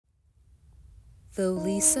Though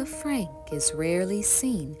Lisa Frank is rarely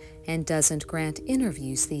seen and doesn't grant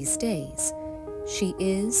interviews these days, she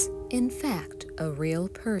is, in fact, a real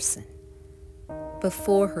person.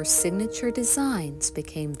 Before her signature designs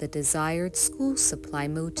became the desired school supply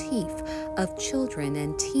motif of children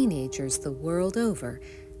and teenagers the world over,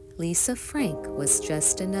 Lisa Frank was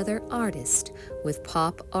just another artist with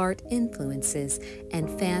pop art influences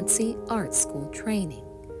and fancy art school training.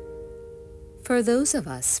 For those of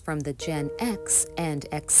us from the Gen X and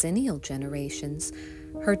Xennial generations,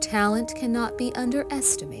 her talent cannot be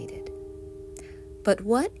underestimated. But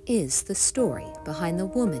what is the story behind the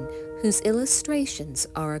woman whose illustrations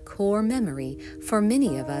are a core memory for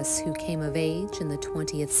many of us who came of age in the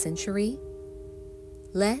 20th century?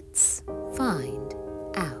 Let's find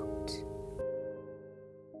out.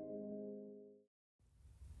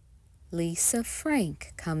 Lisa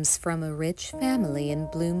Frank comes from a rich family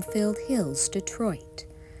in Bloomfield Hills, Detroit.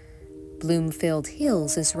 Bloomfield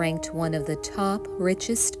Hills is ranked one of the top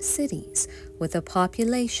richest cities with a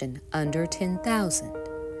population under 10,000.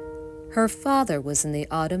 Her father was in the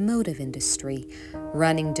automotive industry,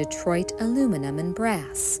 running Detroit Aluminum and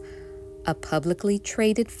Brass, a publicly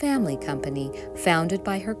traded family company founded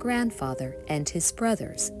by her grandfather and his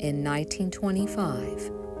brothers in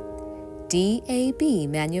 1925. DAB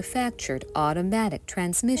manufactured automatic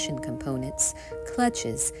transmission components,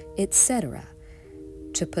 clutches, etc.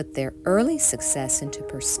 To put their early success into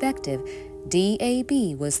perspective,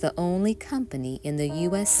 DAB was the only company in the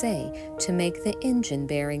USA to make the engine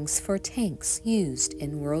bearings for tanks used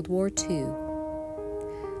in World War II.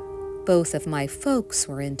 Both of my folks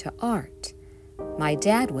were into art. My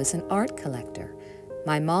dad was an art collector.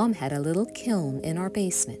 My mom had a little kiln in our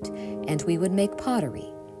basement, and we would make pottery.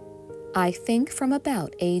 I think from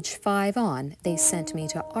about age 5 on, they sent me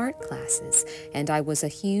to art classes, and I was a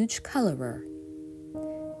huge colorer.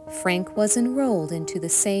 Frank was enrolled into the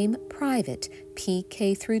same private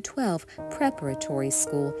PK-12 preparatory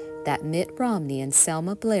school that Mitt Romney and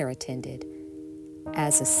Selma Blair attended.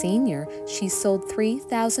 As a senior, she sold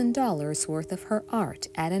 $3,000 worth of her art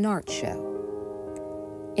at an art show.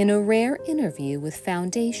 In a rare interview with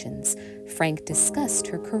Foundations, Frank discussed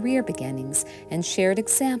her career beginnings and shared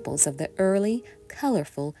examples of the early,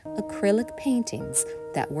 colorful acrylic paintings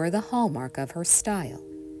that were the hallmark of her style.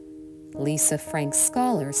 Lisa Frank's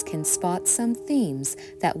scholars can spot some themes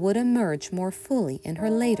that would emerge more fully in her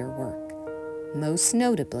later work, most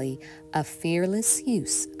notably a fearless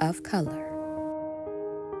use of color.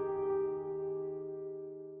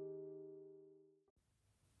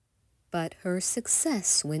 But her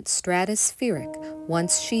success went stratospheric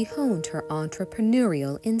once she honed her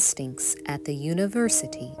entrepreneurial instincts at the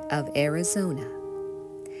University of Arizona.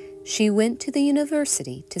 She went to the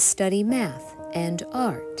university to study math and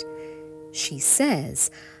art. She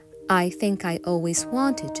says, "I think I always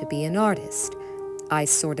wanted to be an artist. I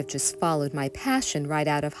sort of just followed my passion right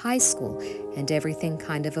out of high school, and everything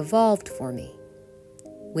kind of evolved for me."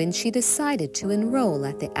 When she decided to enroll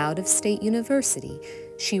at the out-of-state university,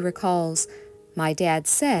 she recalls, "My dad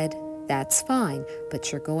said, 'That's fine, but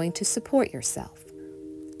you're going to support yourself.'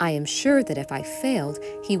 I am sure that if I failed,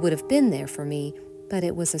 he would have been there for me, but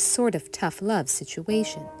it was a sort of tough love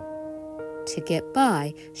situation." To get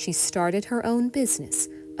by, she started her own business,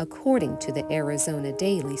 according to the Arizona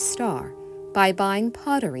Daily Star, by buying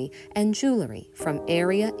pottery and jewelry from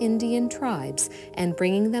area Indian tribes and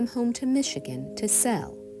bringing them home to Michigan to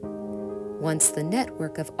sell. Once the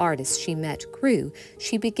network of artists she met grew,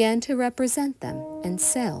 she began to represent them and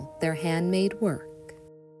sell their handmade work.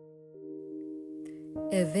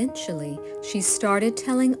 Eventually, she started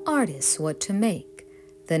telling artists what to make,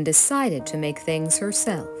 then decided to make things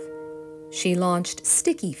herself. She launched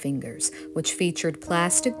Sticky Fingers, which featured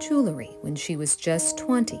plastic jewelry when she was just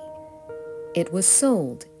 20. It was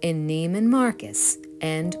sold in Neiman Marcus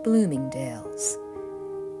and Bloomingdale's.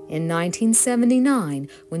 In 1979,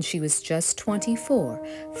 when she was just 24,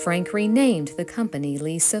 Frank renamed the company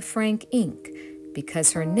Lisa Frank Inc.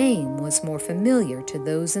 because her name was more familiar to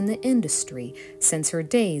those in the industry since her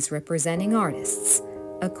days representing artists,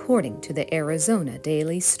 according to the Arizona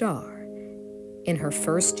Daily Star. In her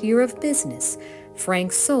first year of business,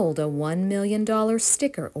 Frank sold a $1 million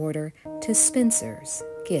sticker order to Spencer's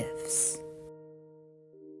Gifts.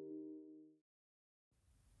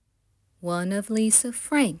 One of Lisa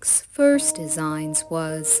Frank's first designs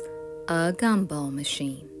was a gumball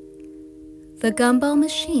machine. "The gumball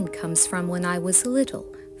machine comes from when I was little,"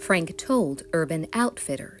 Frank told Urban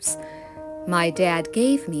Outfitters. "My dad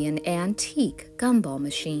gave me an antique gumball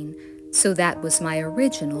machine, so that was my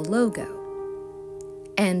original logo.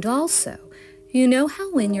 And also, you know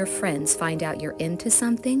how when your friends find out you're into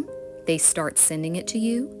something, they start sending it to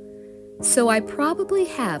you. So I probably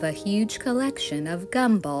have a huge collection of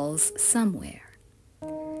gumballs somewhere.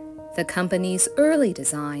 The company's early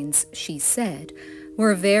designs, she said,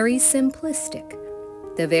 were very simplistic.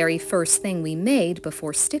 The very first thing we made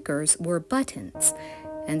before stickers were buttons,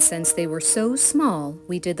 and since they were so small,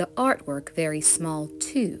 we did the artwork very small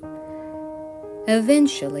too.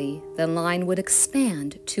 Eventually, the line would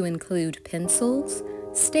expand to include pencils,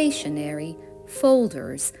 stationery,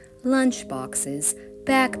 folders, lunchboxes,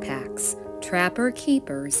 backpacks, trapper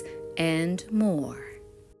keepers, and more.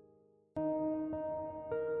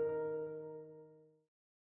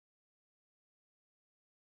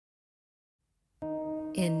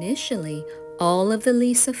 Initially, all of the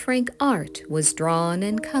Lisa Frank art was drawn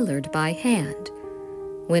and colored by hand.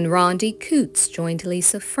 When Rondi Coutts joined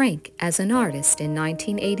Lisa Frank as an artist in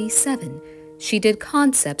 1987, she did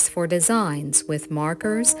concepts for designs with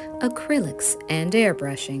markers, acrylics, and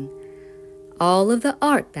airbrushing. All of the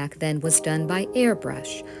art back then was done by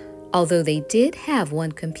airbrush, although they did have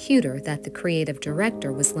one computer that the creative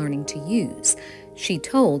director was learning to use, she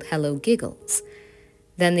told Hello Giggles.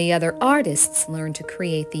 Then the other artists learned to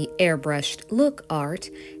create the airbrushed look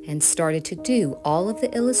art and started to do all of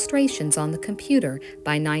the illustrations on the computer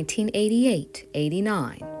by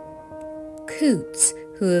 1988-89. Coutts,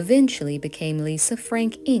 who eventually became Lisa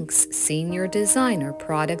Frank Inc.'s senior designer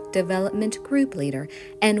product development group leader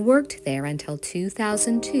and worked there until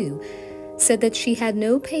 2002, said that she had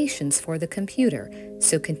no patience for the computer,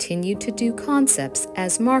 so continued to do concepts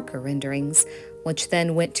as marker renderings, which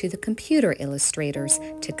then went to the computer illustrators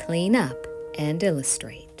to clean up and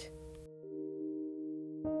illustrate.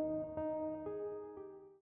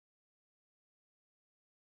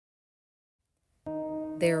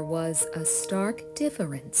 There was a stark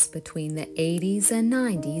difference between the 80s and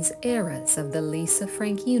 90s eras of the Lisa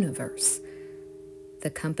Frank universe. The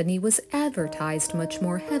company was advertised much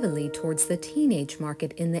more heavily towards the teenage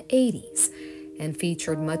market in the 80s and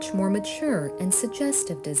featured much more mature and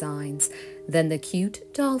suggestive designs than the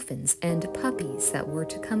cute dolphins and puppies that were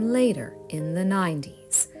to come later in the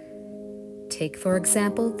 90s. Take, for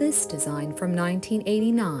example, this design from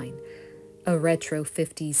 1989, a retro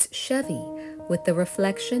 50s Chevy with the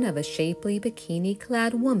reflection of a shapely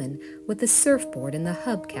bikini-clad woman with a surfboard in the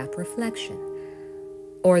hubcap reflection.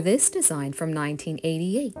 Or this design from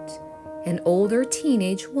 1988, an older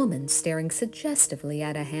teenage woman staring suggestively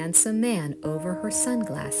at a handsome man over her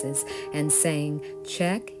sunglasses and saying,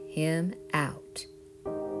 "Check him out."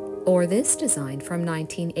 Or this design from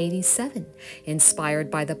 1987,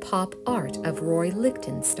 inspired by the pop art of Roy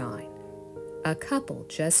Lichtenstein, a couple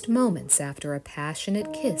just moments after a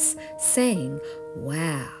passionate kiss saying,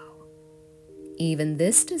 "Wow." Even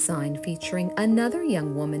this design featuring another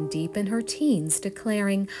young woman deep in her teens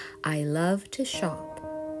declaring, "I love to shop,"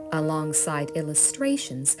 alongside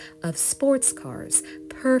illustrations of sports cars,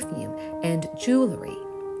 perfume, and jewelry,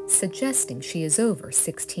 suggesting she is over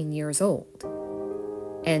 16 years old.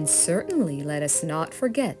 And certainly let us not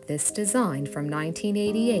forget this design from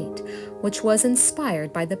 1988, which was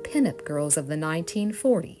inspired by the pinup girls of the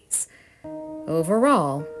 1940s.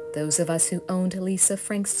 Overall, those of us who owned Lisa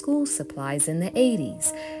Frank school supplies in the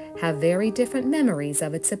 80s have very different memories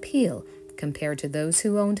of its appeal compared to those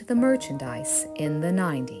who owned the merchandise in the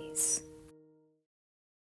 90s.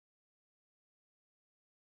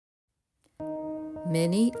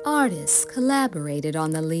 Many artists collaborated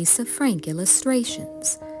on the Lisa Frank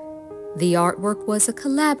illustrations. The artwork was a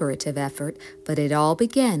collaborative effort, but it all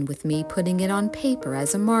began with me putting it on paper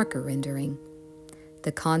as a marker rendering.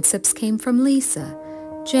 The concepts came from Lisa,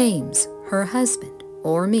 James, her husband,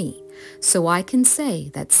 or me, so I can say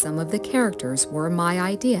that some of the characters were my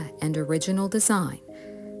idea and original design.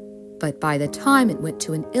 But by the time it went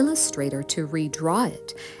to an illustrator to redraw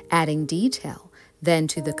it, adding detail, then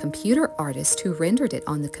to the computer artist who rendered it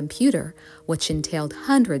on the computer, which entailed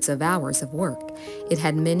hundreds of hours of work, it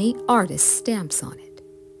had many artist stamps on it.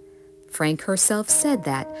 Frank herself said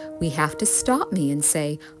that we have to stop me and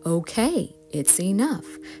say, "Okay, it's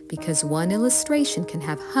enough," because one illustration can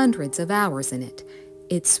have hundreds of hours in it.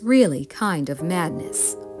 It's really kind of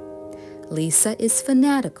madness. Lisa is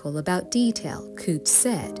fanatical about detail, Coutts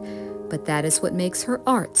said, but that is what makes her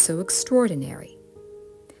art so extraordinary.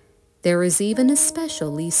 There is even a special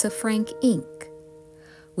Lisa Frank ink.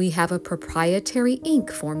 We have a proprietary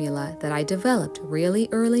ink formula that I developed really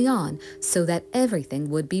early on so that everything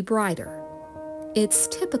would be brighter. It's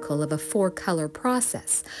typical of a 4-color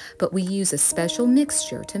process, but we use a special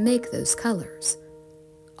mixture to make those colors.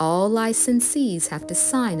 All licensees have to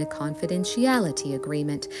sign a confidentiality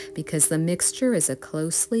agreement because the mixture is a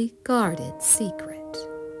closely guarded secret.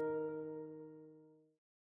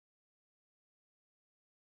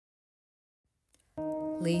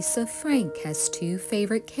 Lisa Frank has two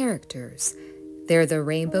favorite characters. They're the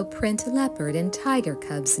rainbow print leopard and tiger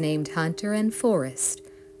cubs named Hunter and Forrest,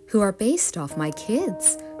 who are based off my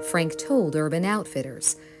kids, Frank told Urban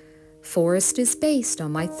Outfitters. Forrest is based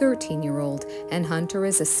on my 13-year-old, and Hunter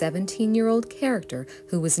is a 17-year-old character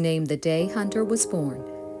who was named the day Hunter was born.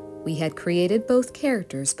 We had created both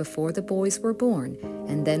characters before the boys were born,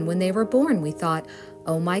 and then when they were born we thought,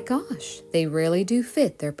 oh my gosh, they really do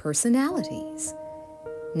fit their personalities.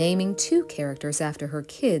 Naming two characters after her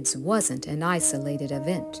kids wasn't an isolated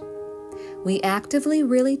event. We actively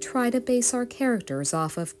really try to base our characters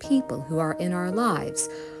off of people who are in our lives,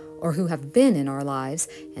 or who have been in our lives,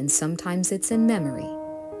 and sometimes it's in memory.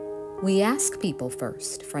 We ask people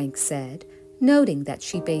first, Frank said, noting that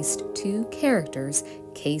she based two characters,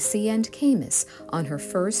 Casey and Camus, on her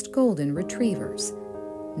first golden retrievers.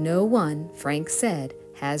 No one, Frank said,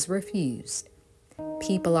 has refused.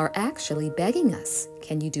 People are actually begging us,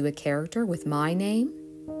 can you do a character with my name?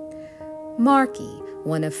 Marky,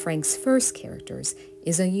 one of Frank's first characters,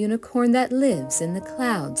 is a unicorn that lives in the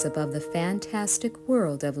clouds above the fantastic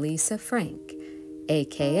world of Lisa Frank,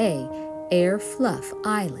 aka Air Fluff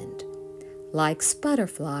Island. Likes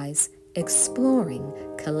butterflies, exploring,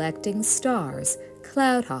 collecting stars,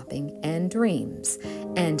 cloud hopping, and dreams,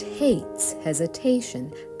 and hates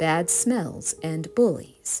hesitation, bad smells, and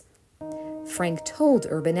bullies. Frank told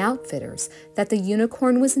Urban Outfitters that the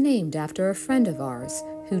unicorn was named after a friend of ours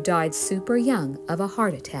who died super young of a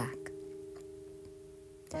heart attack.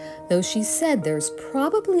 Though she said there's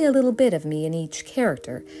probably a little bit of me in each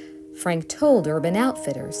character, Frank told Urban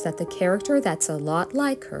Outfitters that the character that's a lot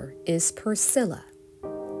like her is Priscilla,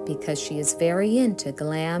 because she is very into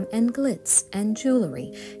glam and glitz and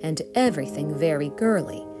jewelry and everything very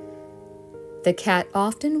girly. The cat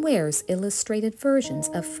often wears illustrated versions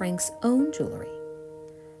of Frank's own jewelry.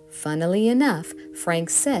 Funnily enough,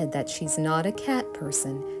 Frank said that she's not a cat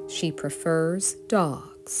person. She prefers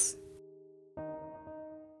dogs.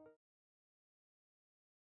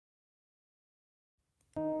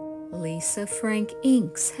 Lisa Frank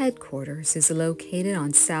Inc.'s headquarters is located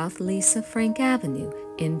on South Lisa Frank Avenue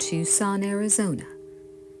in Tucson, Arizona.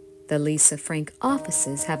 The Lisa Frank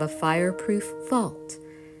offices have a fireproof vault.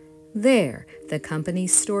 There, the company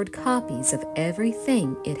stored copies of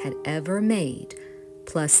everything it had ever made,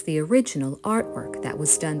 plus the original artwork that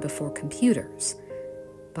was done before computers.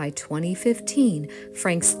 By 2015,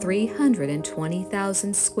 Frank's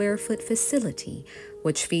 320,000 square foot facility,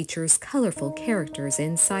 which features colorful characters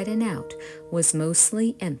inside and out, was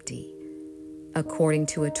mostly empty. According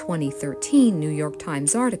to a 2013 New York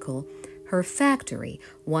Times article, her factory,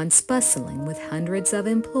 once bustling with hundreds of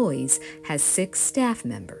employees, has 6 staff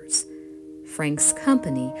members. Frank's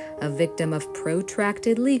company, a victim of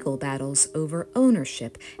protracted legal battles over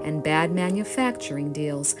ownership and bad manufacturing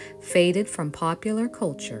deals, faded from popular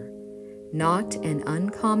culture. Not an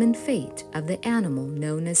uncommon fate of the animal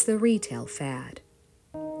known as the retail fad.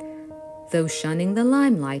 Though shunning the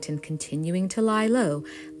limelight and continuing to lie low,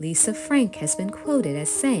 Lisa Frank has been quoted as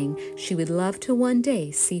saying she would love to one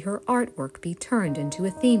day see her artwork be turned into a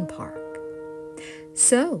theme park.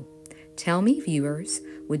 So, tell me, viewers,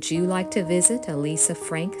 would you like to visit a Lisa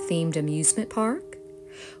Frank-themed amusement park?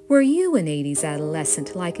 Were you an 80s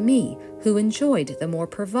adolescent like me who enjoyed the more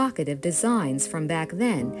provocative designs from back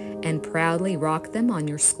then and proudly rocked them on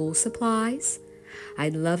your school supplies?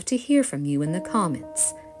 I'd love to hear from you in the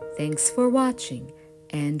comments. Thanks for watching,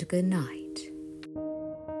 and good night.